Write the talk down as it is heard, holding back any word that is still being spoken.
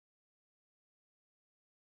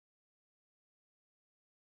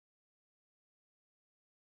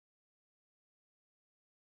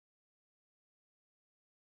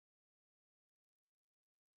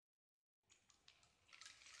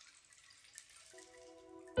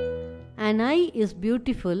An eye is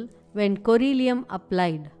beautiful when coryllium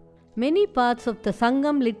applied. Many parts of the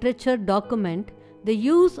Sangam literature document the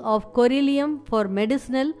use of coryllium for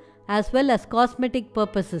medicinal as well as cosmetic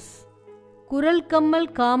purposes. Kural kammal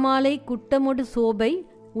kamalai kuttamudu sobai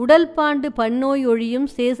udal pandu pannoi oliyum,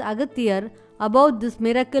 says Agathiyar about this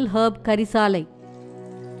miracle herb Karisalai.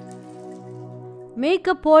 Make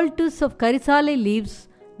a poultice of Karisalai leaves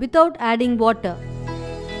without adding water.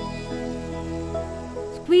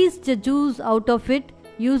 Squeeze the juice out of it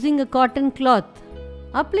using a cotton cloth.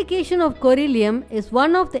 Application of coryllium is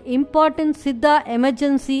one of the important Siddha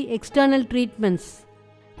emergency external treatments.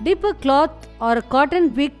 Dip a cloth or a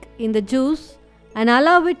cotton wick in the juice and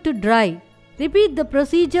allow it to dry. Repeat the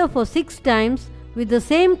procedure for 6 times with the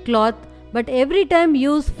same cloth, but every time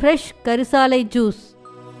use fresh Karisalai juice.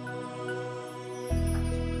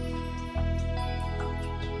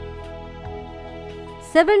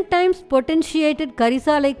 Seven times potentiated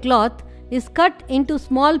Karisalai cloth is cut into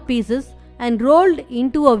small pieces and rolled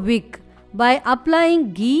into a wick by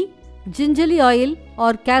applying ghee, gingerly oil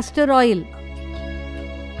or castor oil.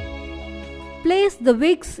 Place the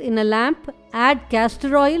wicks in a lamp, add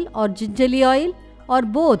castor oil or gingerly oil or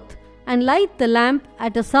both and light the lamp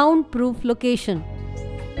at a soundproof location.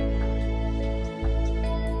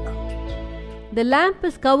 The lamp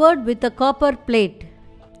is covered with a copper plate.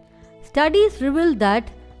 Studies reveal that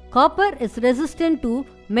copper is resistant to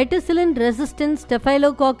methicillin-resistant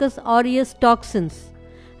Staphylococcus aureus toxins,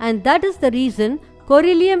 and that is the reason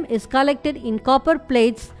coryllium is collected in copper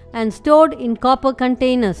plates and stored in copper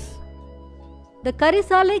containers. The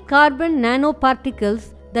Karisalai carbon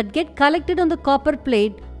nanoparticles that get collected on the copper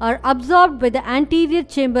plate are absorbed by the anterior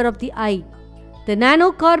chamber of the eye. The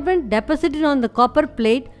nanocarbon deposited on the copper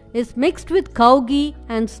plate is mixed with cow ghee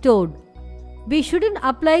and stored. We shouldn't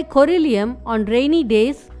apply coryllium on rainy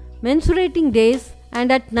days, menstruating days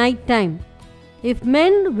and at night time. If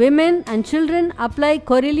men, women and children apply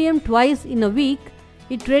coryllium twice in a week,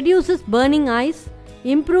 it reduces burning eyes,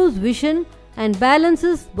 improves vision and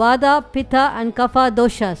balances Vata, Pitta and Kapha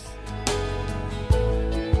doshas.